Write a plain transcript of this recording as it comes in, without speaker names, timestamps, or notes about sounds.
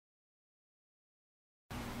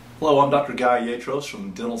Hello, I'm Dr. Guy Yatros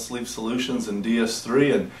from Dental Sleep Solutions in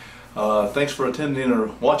DS3, and thanks for attending or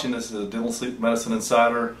watching this Dental Sleep Medicine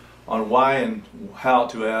Insider on why and how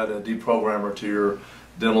to add a deprogrammer to your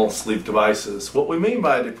dental sleep devices. What we mean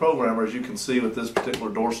by a deprogrammer, as you can see with this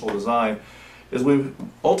particular dorsal design, is we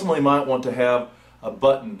ultimately might want to have a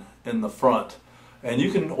button in the front. And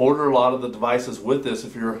you can order a lot of the devices with this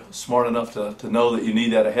if you're smart enough to know that you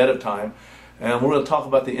need that ahead of time. And we're going to talk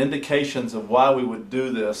about the indications of why we would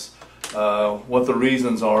do this, what the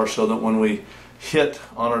reasons are, so that when we hit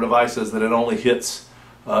on our devices that it only hits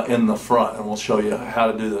in the front, and we'll show you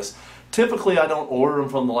how to do this. Typically I don't order them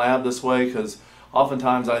from the lab this way because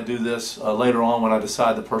oftentimes I do this later on when I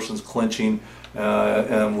decide the person's clinching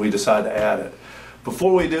and we decide to add it.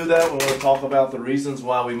 Before we do that, we want to talk about the reasons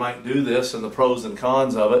why we might do this and the pros and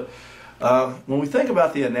cons of it. When we think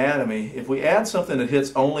about the anatomy, if we add something that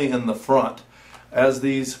hits only in the front, as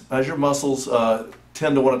your muscles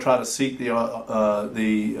tend to want to try to seek the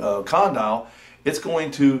condyle, it's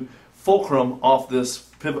going to fulcrum off this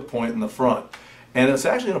pivot point in the front, and it's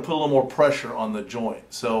actually going to put a little more pressure on the joint.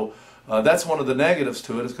 So that's one of the negatives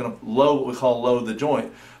to it. It's going to what we call load the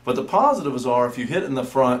joint. But the positives are, if you hit in the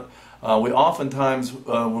front, we oftentimes,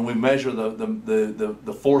 when we measure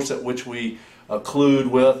the force at which we occlude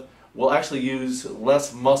with, we'll actually use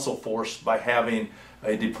less muscle force by having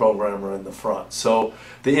a deprogrammer in the front. So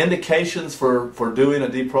the indications for doing a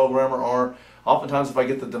deprogrammer are, oftentimes if I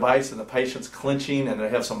get the device and the patient's clenching and they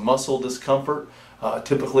have some muscle discomfort,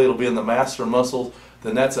 typically it'll be in the masseter muscles,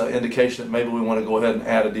 then that's an indication that maybe we want to go ahead and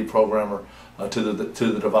add a deprogrammer to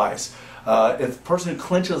the device. If a person who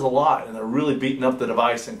clenches a lot and they're really beating up the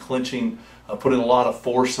device and clenching, putting a lot of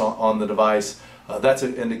force on the device, that's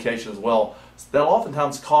an indication as well. That'll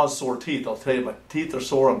oftentimes cause sore teeth. I'll tell you, my teeth are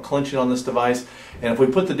sore, I'm clenching on this device, and if we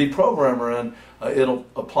put the deprogrammer in, it'll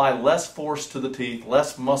apply less force to the teeth,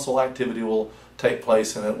 less muscle activity will take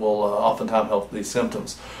place, and it will oftentimes help these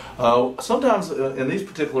symptoms. Sometimes in these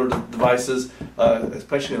particular devices,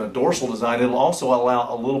 especially in a dorsal design, it'll also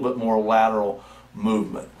allow a little bit more lateral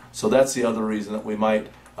movement. So that's the other reason that we might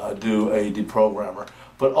do a deprogrammer.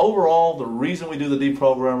 But overall, the reason we do the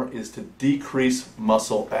deprogrammer is to decrease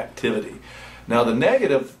muscle activity. Now the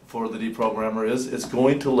negative for the deprogrammer is it's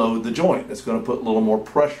going to load the joint. It's going to put a little more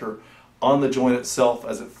pressure on the joint itself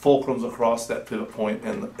as it fulcrums across that pivot point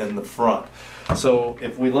in the front. So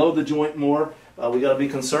if we load the joint more, we got to be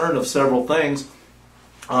concerned of several things.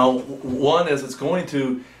 One is it's going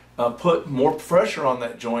to put more pressure on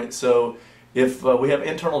that joint. So if we have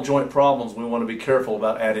internal joint problems, we want to be careful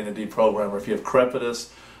about adding a deprogrammer. If you have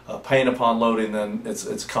crepitus, pain upon loading, then it's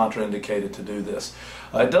contraindicated to do this.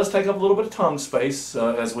 It does take up a little bit of tongue space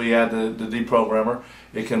as we add the deprogrammer.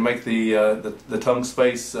 It can make the tongue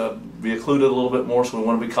space be occluded a little bit more, so we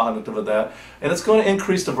want to be cognitive of that. And it's going to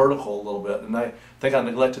increase the vertical a little bit. And I think I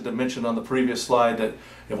neglected to mention on the previous slide that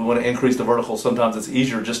if we want to increase the vertical, sometimes it's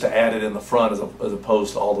easier just to add it in the front as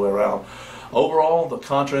opposed to all the way around. Overall, the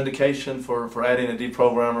contraindication for adding a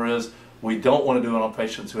deprogrammer is we don't want to do it on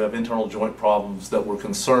patients who have internal joint problems that we're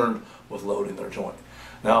concerned with loading their joint.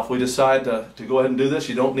 Now, if we decide to go ahead and do this,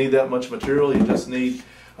 you don't need that much material. You just need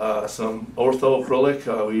some ortho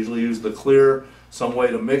acrylic. We usually use the clear, some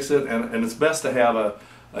way to mix it, and it's best to have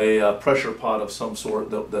a pressure pot of some sort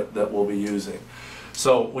that we'll be using.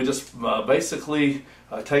 So we just basically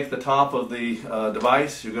take the top of the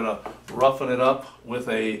device. You're going to roughen it up with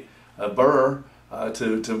a burr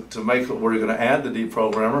to make it where you're going to add the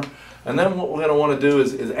deprogrammer. And then what we're going to want to do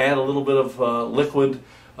is add a little bit of liquid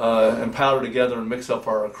and powder together and mix up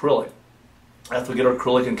our acrylic. After we get our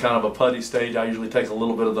acrylic in kind of a putty stage, I usually take a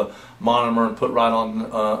little bit of the monomer and put right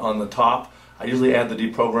on the top. I usually add the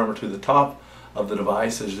deprogrammer to the top of the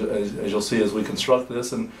device, as you'll see as we construct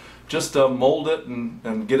this, and just mold it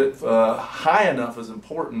and get it high enough is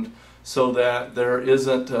important so that there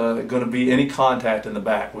isn't going to be any contact in the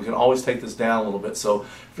back. We can always take this down a little bit. So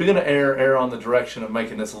if you're going to err on the direction of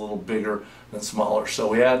making this a little bigger than smaller. So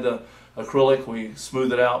we add the acrylic, we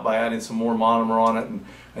smooth it out by adding some more monomer on it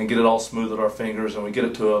and get it all smooth with our fingers, and we get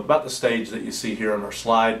it to about the stage that you see here on our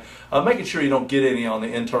slide, making sure you don't get any on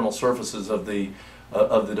the internal surfaces of the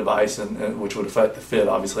device, and which would affect the fit.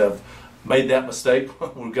 Obviously I've made that mistake.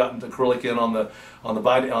 We've gotten the acrylic in on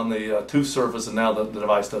the tooth surface, and now the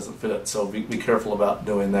device doesn't fit. So be careful about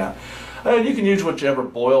doing that. And you can use whichever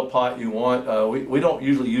boil pot you want. We don't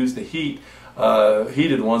usually use the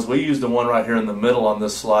heated ones. We use the one right here in the middle on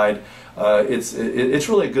this slide. It's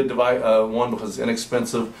really a good device, one because it's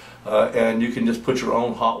inexpensive, and you can just put your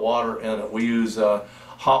own hot water in it. We use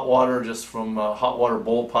hot water just from a hot water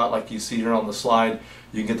bowl pot like you see here on the slide.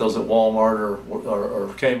 You can get those at Walmart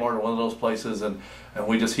or Kmart or one of those places, and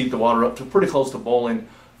we just heat the water up to pretty close to boiling,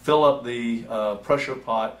 fill up the pressure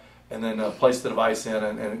pot, and then place the device in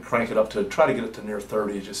and crank it up to try to get it to near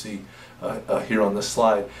 30, as you see here on this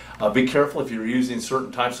slide. Be careful if you're using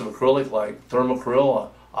certain types of acrylic like thermacryl.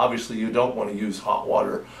 Obviously you don't want to use hot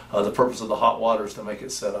water. The purpose of the hot water is to make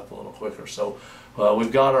it set up a little quicker. So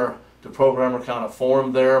we've got our deprogrammer kind of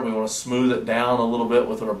formed there. We want to smooth it down a little bit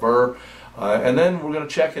with our burr. And then we're going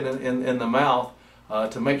to check it in the mouth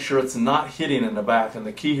to make sure it's not hitting in the back. And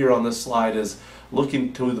the key here on this slide is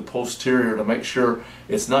looking to the posterior to make sure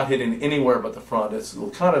it's not hitting anywhere but the front. It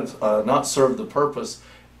will kind of not serve the purpose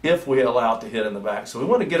if we allow it to hit in the back. So we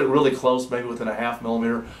want to get it really close, maybe within a ½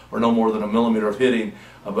 millimeter or no more than a millimeter of hitting,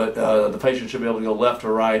 but the patient should be able to go left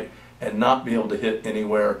or right and not be able to hit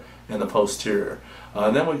anywhere in the posterior.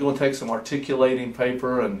 Then we're going to take some articulating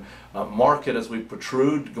paper and mark it as we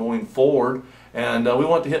protrude going forward, and we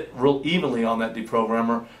want to hit real evenly on that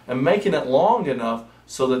deprogrammer and making it long enough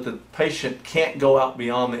so that the patient can't go out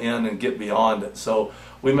beyond the end and get beyond it. So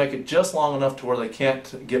we make it just long enough to where they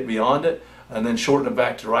can't get beyond it, and then shorten it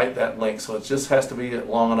back to right that length. So it just has to be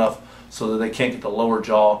long enough so that they can't get the lower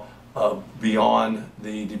jaw beyond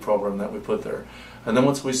the deprogram that we put there. And then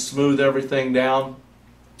once we smooth everything down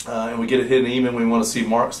and we get it hitting even, we want to see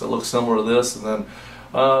marks that look similar to this, and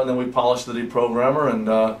then we polish the deprogrammer and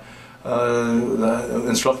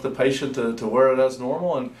instruct the patient to wear it as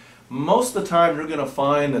normal. And most of the time you're going to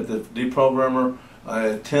find that the deprogrammer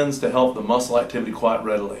tends to help the muscle activity quite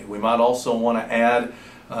readily. We might also want to add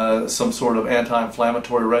some sort of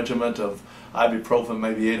anti-inflammatory regimen of ibuprofen,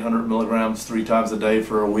 maybe 800 milligrams 3 times a day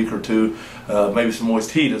for a week or two, maybe some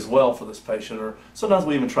moist heat as well for this patient, or sometimes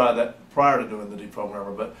we even try that prior to doing the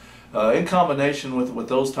deprogrammer. But in combination with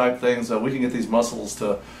those type things, we can get these muscles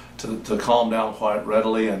to calm down quite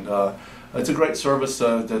readily, and it's a great service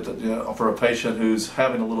for a patient who's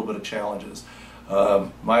having a little bit of challenges.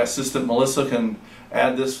 My assistant Melissa can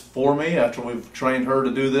add this for me after we've trained her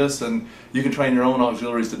to do this, and you can train your own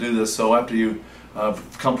auxiliaries to do this. So after you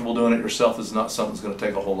comfortable doing it yourself, is not something that's going to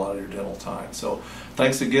take a whole lot of your dental time. So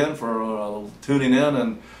thanks again for tuning in,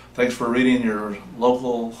 and thanks for reading your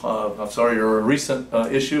local, your recent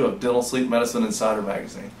issue of Dental Sleep Medicine Insider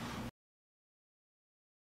magazine.